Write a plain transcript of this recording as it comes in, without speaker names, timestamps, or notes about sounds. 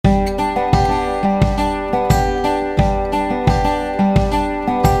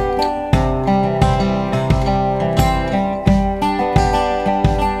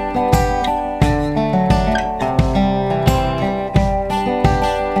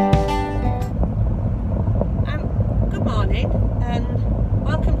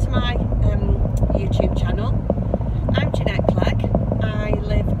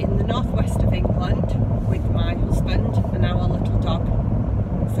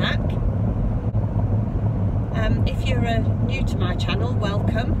If you're new to my channel,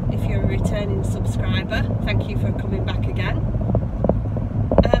 welcome. If you're a returning subscriber, thank you for coming back again.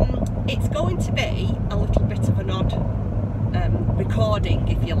 It's going to be a little bit of an odd recording,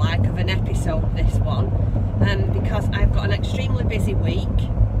 if you like, of an episode, this one, because I've got an extremely busy week,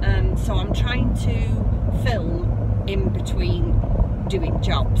 so I'm trying to film in between doing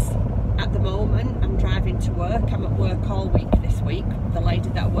jobs. At the moment I'm driving to work. I'm at work all week this week. The lady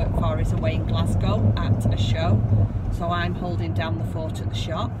that I work for is away in Glasgow at a show, so I'm holding down the fort at the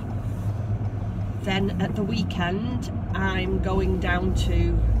shop. Then at the weekend I'm going down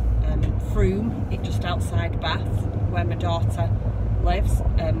to Frome, just outside Bath, where my daughter lives,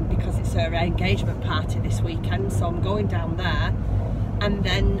 because it's her engagement party this weekend, so I'm going down there. And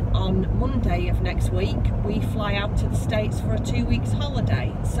then on Monday of next week we fly out to the States for a 2 weeks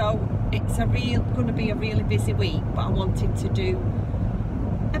holiday. So it's going to be a really busy week, but I wanted to do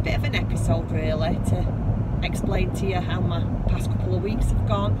a bit of an episode really to explain to you how my past couple of weeks have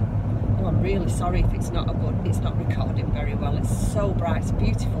gone. Oh, I'm really sorry if it's not recording very well. It's so bright. It's a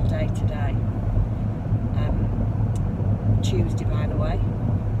beautiful day today. Tuesday, by the way.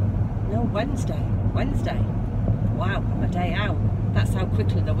 No, Wednesday. Wow, I'm a day out. That's how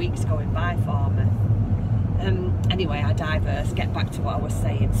quickly the week's going by for me. Anyway, I diverse, get back to what I was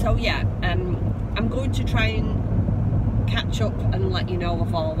saying. So yeah, I'm going to try and catch up and let you know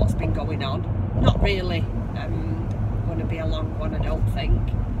of all what's been going on. Not really going to be a long one, I don't think.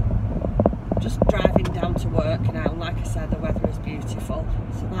 Just driving down to work now, and like I said, the weather is beautiful,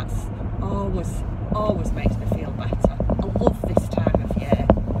 so that's always makes me feel better. I love this time of year.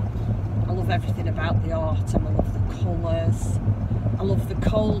 I love everything about the autumn. I love the colours. I love the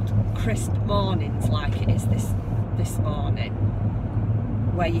cold, crisp mornings like it is this morning,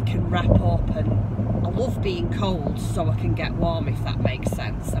 where you can wrap up, and I love being cold so I can get warm, if that makes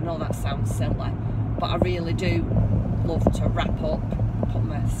sense. I know that sounds silly, but I really do love to wrap up, put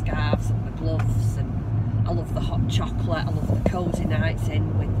my scarves and my gloves, and I love the hot chocolate. I love the cosy nights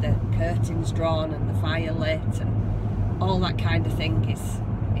in with the curtains drawn and the fire lit, and all that kind of thing is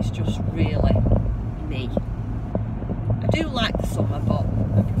just really me. I do like the summer, but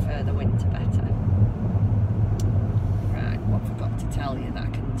I prefer the winter better. Right, what I forgot to tell you that I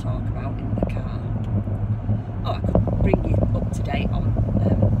can talk about in the car. Oh, I could bring you up to date on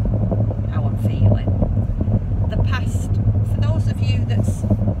how I'm feeling. For those of you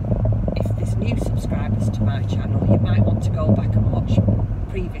if there's new subscribers to my channel, you might want to go back and watch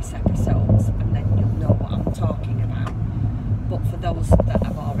previous episodes, and then you'll know what I'm talking about. But for those that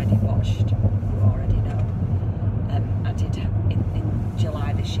have already watched, you already know. I did, in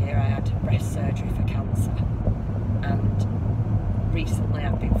July this year, I had breast surgery for cancer, and recently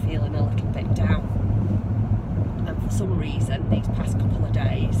I've been feeling a little bit down, and for some reason these past couple of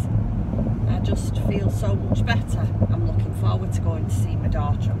days I just feel so much better. I'm looking forward to going to see my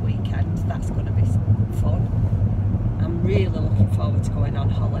daughter at weekend. That's going to be fun. I'm really looking forward to going on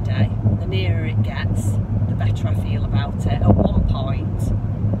holiday. The nearer it gets, the better I feel about it. At one point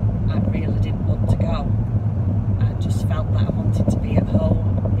I really didn't want to go. I just felt that I wanted to be at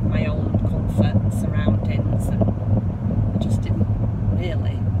home in my own comfort and surroundings, and I just didn't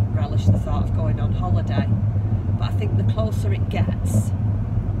really relish the thought of going on holiday. But I think the closer it gets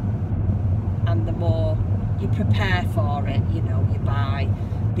and the more you prepare for it, you know, you buy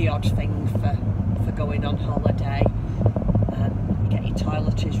the odd thing for going on holiday, you get your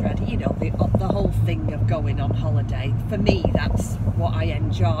toiletries ready, you know, the whole thing of going on holiday. For me, that's what I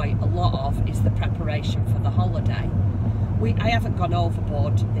enjoy a lot of, is the preparation for the holiday. I haven't gone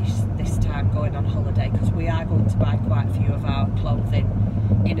overboard this time going on holiday, because we are going to buy quite a few of our clothing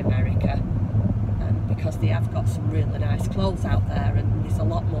in America, because they have got some really nice clothes out there and there's a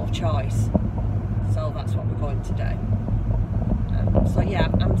lot more choice. So that's what we're going to do. So yeah,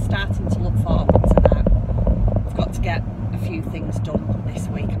 I'm starting to look forward to that. I've got to get a few things done this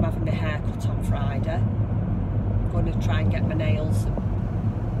week. I'm having my hair cut on Friday. I'm going to try and get my nails and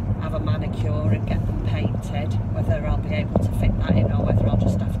have a manicure and get them painted. Whether I'll be able to fit that in or whether I'll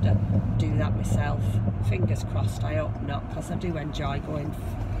just have to do that myself. Fingers crossed, I hope not, because I do enjoy going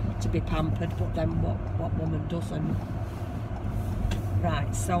to be pampered, but then what woman doesn't?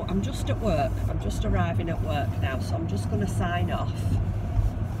 Right, so I'm just at work. I'm just arriving at work now, so I'm just going to sign off.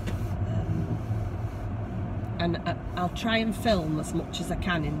 And I'll try and film as much as I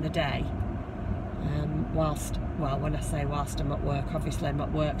can in the day. When I say whilst I'm at work, obviously I'm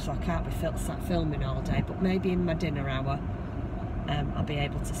at work, so I can't be sat filming all day, but maybe in my dinner hour I'll be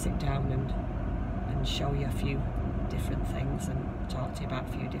able to sit down and show you a few different things and talk to you about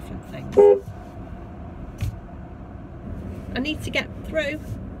a few different things. I need to get through.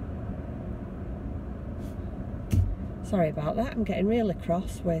 Sorry about that, I'm getting really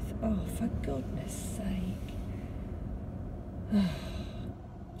cross with, oh, for goodness sake.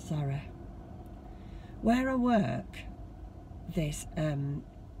 Sorry. Where I work, there's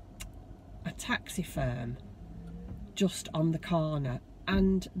a taxi firm just on the corner,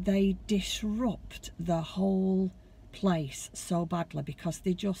 and they disrupt the whole place so badly because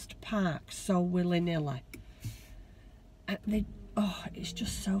they just park so willy-nilly. And it's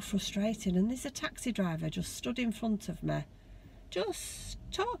just so frustrating. And there's a taxi driver just stood in front of me, just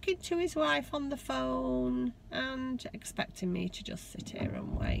talking to his wife on the phone and expecting me to just sit here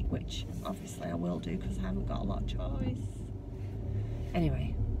and wait, which obviously I will do because I haven't got a lot of choice.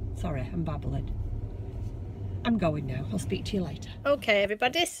 Anyway, sorry, I'm babbling. I'm going now. I'll speak to you later. Okay,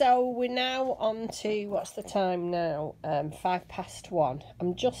 everybody, so we're now on to, what's the time now? 1:05.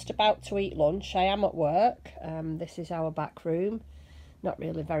 I'm just about to eat lunch. I am at work. This is our back room. Not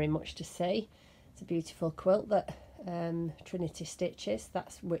really very much to see. It's a beautiful quilt that Trinity stitches.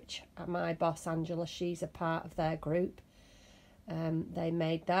 That's which my boss, Angela, she's a part of their group. They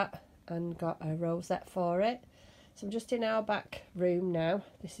made that and got a rosette for it. So I'm just in our back room now.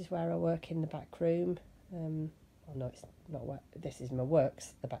 This is where I work, in the back room. Well, no, it's not where, this is my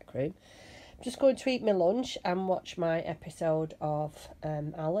work's, the back room. I'm just going to eat my lunch and watch my episode of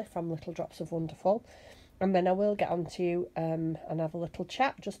Ali from Little Drops of Wonderful, and then I will get on to you and have a little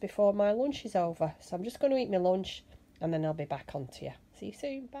chat just before my lunch is over. So I'm just going to eat my lunch and then I'll be back on to you. See you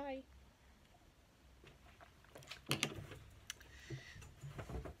soon. Bye.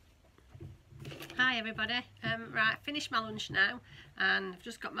 Hi everybody, right, finished my lunch now and I've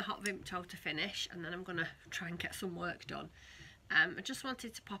just got my hot Vimto to finish, and then I'm going to try and get some work done. I just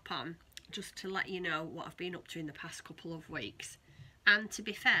wanted to pop on just to let you know what I've been up to in the past couple of weeks. And to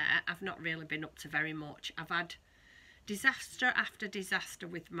be fair, I've not really been up to very much. I've had disaster after disaster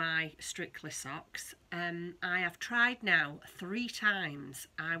with my Strictly socks. I have tried now 3 times.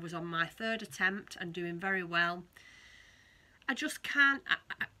 I was on my 3rd attempt and doing very well. I just can't...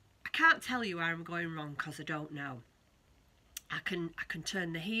 I can't tell you where I'm going wrong because I don't know. I can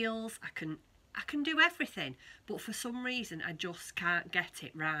turn the heels, I can do everything, but for some reason I just can't get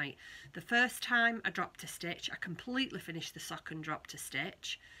it right. The first time I dropped a stitch, I completely finished the sock and dropped a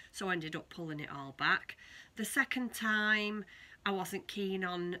stitch, so I ended up pulling it all back. The second time I wasn't keen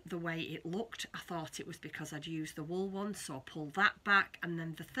on the way it looked. I thought it was because I'd used the wool one, so I pulled that back. And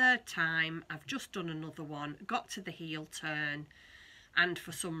then the third time I've just done another one, got to the heel turn, and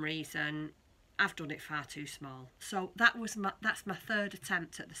for some reason I've done it far too small. So that's my 3rd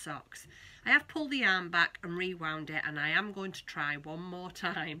attempt at the socks. I have pulled the yarn back and rewound it, and I am going to try one more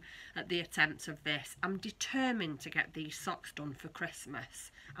time at the attempt of this. I'm determined to get these socks done for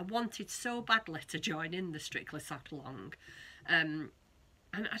Christmas. I wanted so badly to join in the Strictly Sock Along, and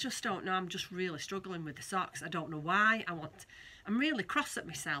I just don't know, I'm just really struggling with the socks. I don't know why. I'm really cross at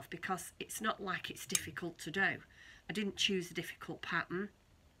myself because it's not like it's difficult to do. I didn't choose a difficult pattern.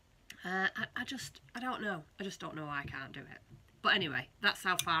 I don't know. I just don't know why I can't do it. But anyway, that's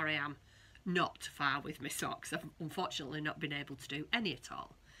how far I am. Not far with my socks. I've unfortunately not been able to do any at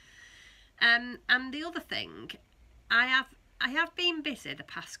all. And the other thing, I have been busy the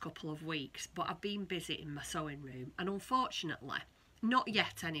past couple of weeks, but I've been busy in my sewing room, and unfortunately, not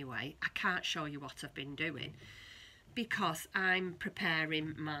yet anyway, I can't show you what I've been doing, because I'm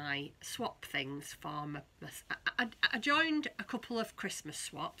preparing my swap things for my... I joined a couple of Christmas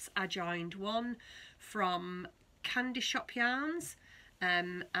swaps. I joined one from Candy Shop Yarns,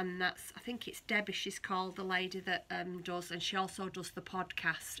 and that's, I think it's Debbie, she's called, the lady that does, and she also does the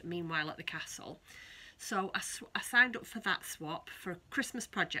podcast Meanwhile at the Castle. So I signed up for that swap, for a Christmas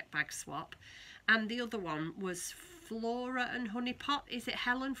project bag swap, and the other one was Flora and Honey Pot. Is it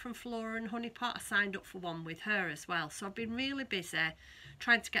Helen from Flora and Honey Pot? I signed up for one with her as well. So I've been really busy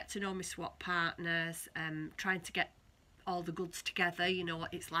trying to get to know my swap partners, trying to get all the goods together. You know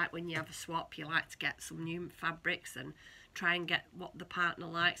what it's like when you have a swap, you like to get some new fabrics and try and get what the partner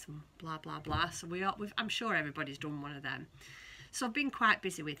likes and blah blah blah. So I'm sure everybody's done one of them. So I've been quite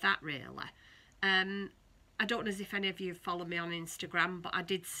busy with that really. I don't know as if any of you follow me on Instagram, but I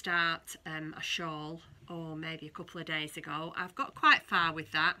did start a shawl, or maybe a couple of days ago. I've got quite far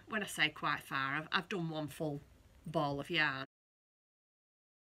with that. When I say quite far, I've done one full ball of yarn.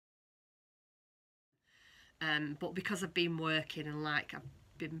 But because I've been working and like I've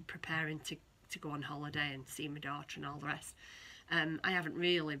been preparing to go on holiday and see my daughter and all the rest, I haven't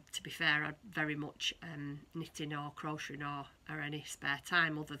really, to be fair, had very much knitting or crocheting or any spare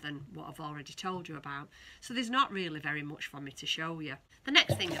time other than what I've already told you about. So there's not really very much for me to show you. The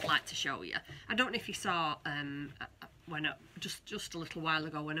next thing I'd like to show you, I don't know if you saw when just a little while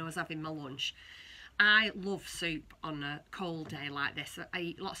ago when I was having my lunch, I love soup on a cold day like this. I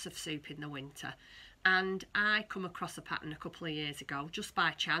eat lots of soup in the winter, and I come across a pattern a couple of years ago just by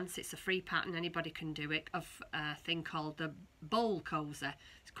chance. It's a free pattern, anybody can do it, of a thing called the bowl cozy.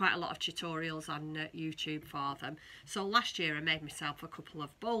 There's quite a lot of tutorials on YouTube for them. So last year I made myself a couple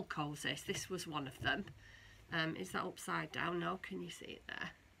of bowl cozies. This was one of them. Is that upside down? No, can you see it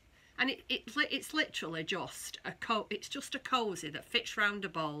there? And it's literally just a cosy that fits round a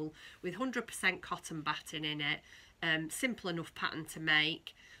bowl with 100% cotton batting in it. Simple enough pattern to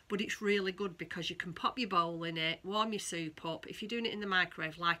make, but it's really good because you can pop your bowl in it, warm your soup up. If you're doing it in the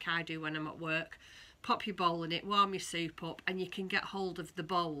microwave like I do when I'm at work, pop your bowl in it, warm your soup up, and you can get hold of the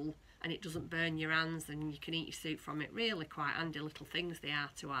bowl and it doesn't burn your hands, and you can eat your soup from it. Really quite handy little things they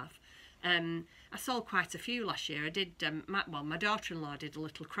are to have. I sold quite a few last year. I did, my daughter-in-law did a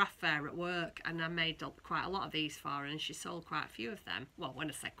little craft fair at work, and I made quite a lot of these for her, and she sold quite a few of them. Well, when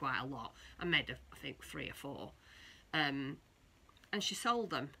I say quite a lot, I made, I think, 3 or 4. And she sold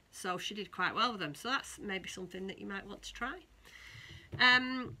them, so she did quite well with them. So that's maybe something that you might want to try.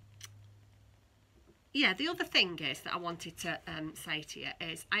 Yeah, the other thing is that I wanted to say to you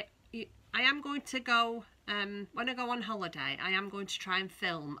is I am going to go, when I go on holiday, I am going to try and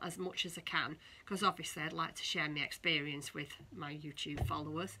film as much as I can, because obviously I'd like to share my experience with my YouTube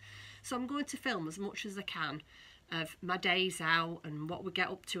followers. So I'm going to film as much as I can of my days out and what we get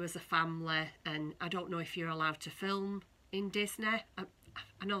up to as a family. And I don't know if you're allowed to film in Disney.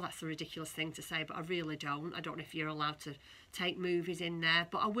 I know that's a ridiculous thing to say, but I really don't. I don't know if you're allowed to take movies in there,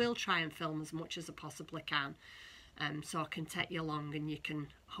 but I will try and film as much as I possibly can. So I can take you along and you can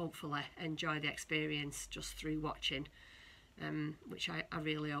hopefully enjoy the experience just through watching, which I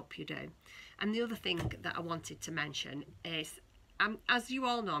really hope you do. And the other thing that I wanted to mention is, as you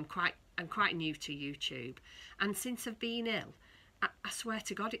all know, I'm quite new to YouTube, and since I've been ill, I swear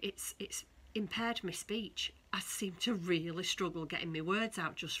to God, it's impaired my speech. I seem to really struggle getting my words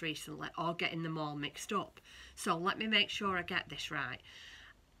out just recently, or getting them all mixed up. So let me make sure I get this right.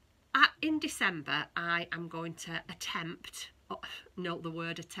 In December, I am going to attempt, note the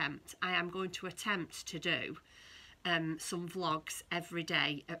word attempt, I am going to attempt to do some vlogs every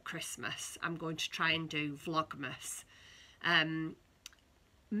day at Christmas. I'm going to try and do Vlogmas.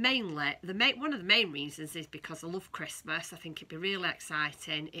 Mainly, one of the main reasons is because I love Christmas. I think it'd be really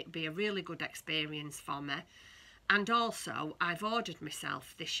exciting. It'd be a really good experience for me. And also, I've ordered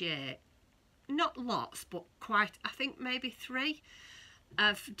myself this year, not lots, but quite, I think maybe 3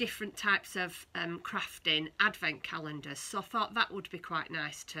 of different types of crafting advent calendars. So I thought that would be quite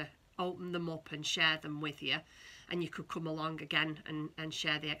nice to open them up and share them with you, and you could come along again and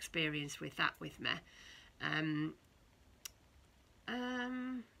share the experience with that with me. And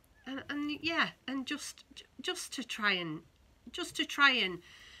yeah, and just to try and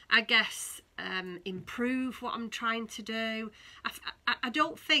I guess improve what I'm trying to do. I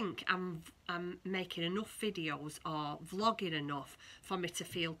don't think I'm making enough videos or vlogging enough for me to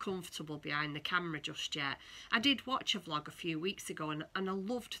feel comfortable behind the camera just yet. I did watch a vlog a few weeks ago, and I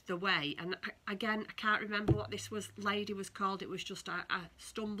loved the way, and again, I can't remember what this lady was called. It was just I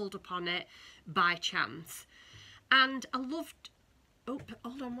stumbled upon it by chance, and I loved. Oh,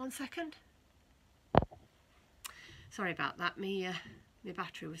 hold on 1 second. Sorry about that. My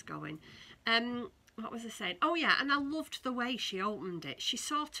battery was going. What was I saying? Oh yeah, and I loved the way she opened it. She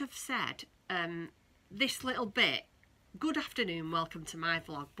sort of said this little bit, good afternoon, welcome to my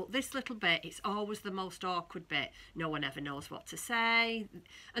vlog, but this little bit, it's always the most awkward bit. No one ever knows what to say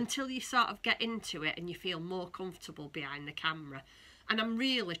until you sort of get into it and you feel more comfortable behind the camera. And I'm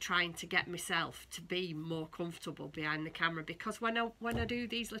really trying to get myself to be more comfortable behind the camera, because when I do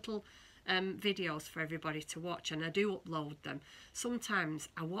these little videos for everybody to watch, and I do upload them, sometimes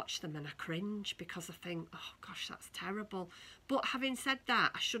I watch them and I cringe because I think, oh gosh, that's terrible. But having said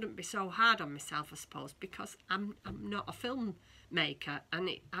that, I shouldn't be so hard on myself, I suppose, because I'm not a filmmaker, and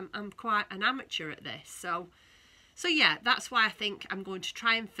I'm quite an amateur at this. So yeah, that's why I think I'm going to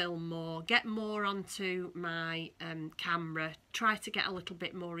try and film more, get more onto my camera, try to get a little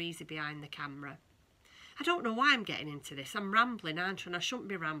bit more easy behind the camera. I don't know why I'm getting into this. I'm rambling, aren't I? And I shouldn't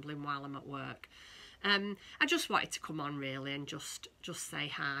be rambling while I'm at work. I just wanted to come on really and just say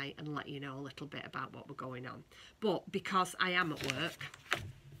hi and let you know a little bit about what we're going on. But because I am at work,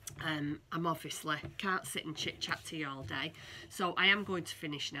 I'm obviously can't sit and chit chat to you all day, so I am going to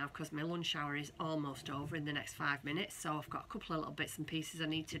finish now because my lunch hour is almost over in the next 5 minutes. So I've got a couple of little bits and pieces I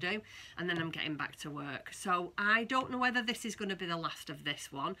need to do, and then I'm getting back to work. So I don't know whether this is going to be the last of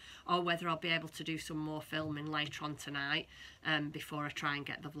this one, or whether I'll be able to do some more filming later on tonight before I try and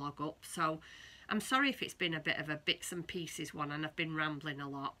get the vlog up. So I'm sorry if it's been a bit of a bits and pieces one and I've been rambling a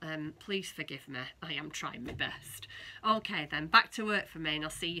lot. Please forgive me. I am trying my best. Okay then, back to work for me, and I'll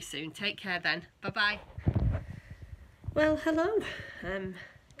see you soon. Take care then. Bye-bye. Well, hello.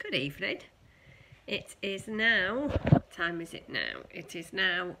 Good evening. It is now, what time is it now? It is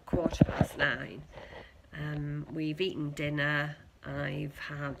now 9:15. We've eaten dinner. I've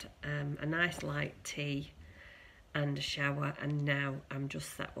had a nice light tea and a shower, and now I'm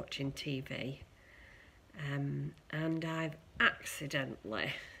just sat watching TV. And I've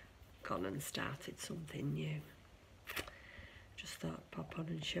accidentally gone and started something new. Just thought I'd pop on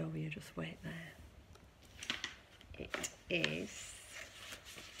and show you, just wait there. It is,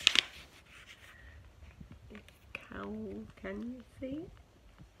 can you see it?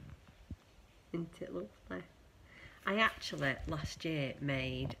 Isn't it lovely? I actually last year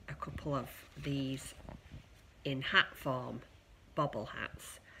made a couple of these in hat form, bobble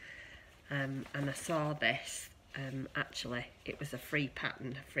hats, and I saw this, actually it was a free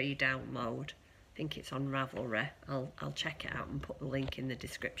pattern, a free download. I think it's on Ravelry. I'll check it out and put the link in the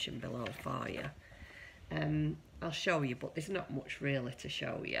description below for you. I'll show you, but there's not much really to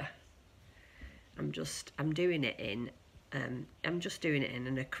show you. I'm just doing it in an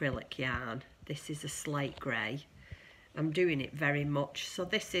acrylic yarn. This is a slate grey. I'm doing it very much, so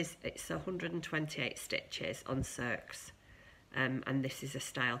it's 128 stitches on circs, and this is a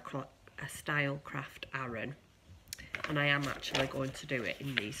Stylecraft Aran, and I am actually going to do it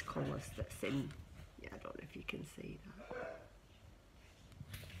in these colours that's in, yeah, I don't know if you can see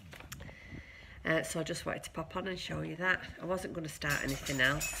that. So I just wanted to pop on and show you that. I wasn't going to start anything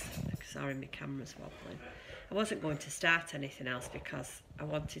else. Sorry, my camera's wobbling. I wasn't going to start anything else because I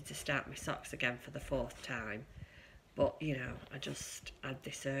wanted to start my socks again for the 4th time. But, you know, I just had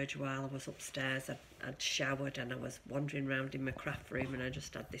this urge while I was upstairs. I'd showered and I was wandering around in my craft room, and I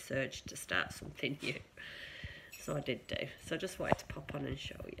just had this urge to start something new. So I did do. So I just wanted to pop on and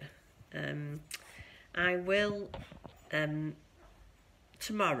show you. I will,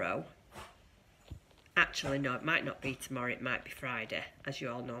 tomorrow, actually no, it might not be tomorrow, it might be Friday. As you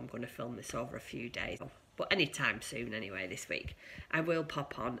all know, I'm going to film this over a few days. But anytime soon anyway this week, I will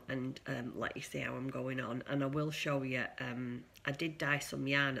pop on and let you see how I'm going on, and I will show you. I did dye some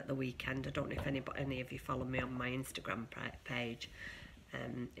yarn at the weekend. I don't know if any of you follow me on my Instagram page.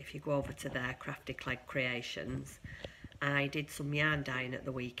 If you go over to there, Crafty Clegg Creations, I did some yarn dyeing at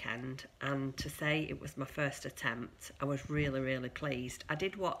the weekend, and to say it was my first attempt, I was really pleased. I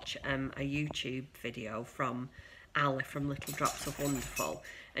did watch a YouTube video from Ali from Little Drops of Wonderful,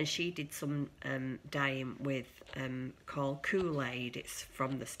 and she did some dyeing with called Kool-Aid. It's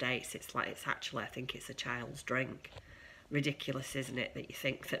from the States. It's actually, I think it's a child's drink. Ridiculous, isn't it, that you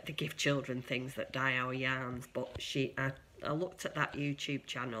think that they give children things that dye our yarns? But I looked at that YouTube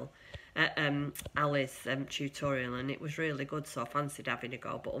channel, Ali's tutorial, and it was really good, so I fancied having a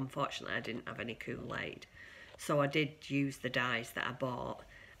go, but unfortunately I didn't have any Kool-Aid. So I did use the dyes that I bought,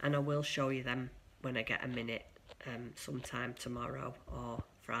 and I will show you them when I get a minute, sometime tomorrow or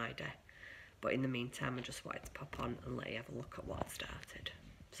Friday. But in the meantime, I just wanted to pop on and let you have a look at what I started.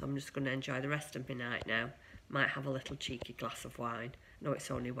 So I'm just going to enjoy the rest of my night now. Might have a little cheeky glass of wine. I know it's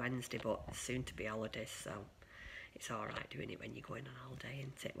only Wednesday, but it's soon to be holidays, so it's alright doing it when you're going on holiday,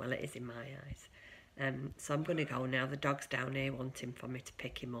 isn't it? Well, it is in my eyes. So I'm going to go now. The dog's down here wanting for me to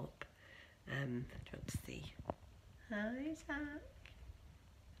pick him up. Don't see. Hi, Zach.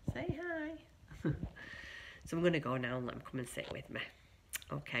 Say hi. So I'm going to go now and let him come and sit with me.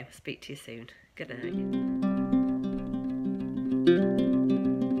 Okay, I'll speak to you soon. Good night.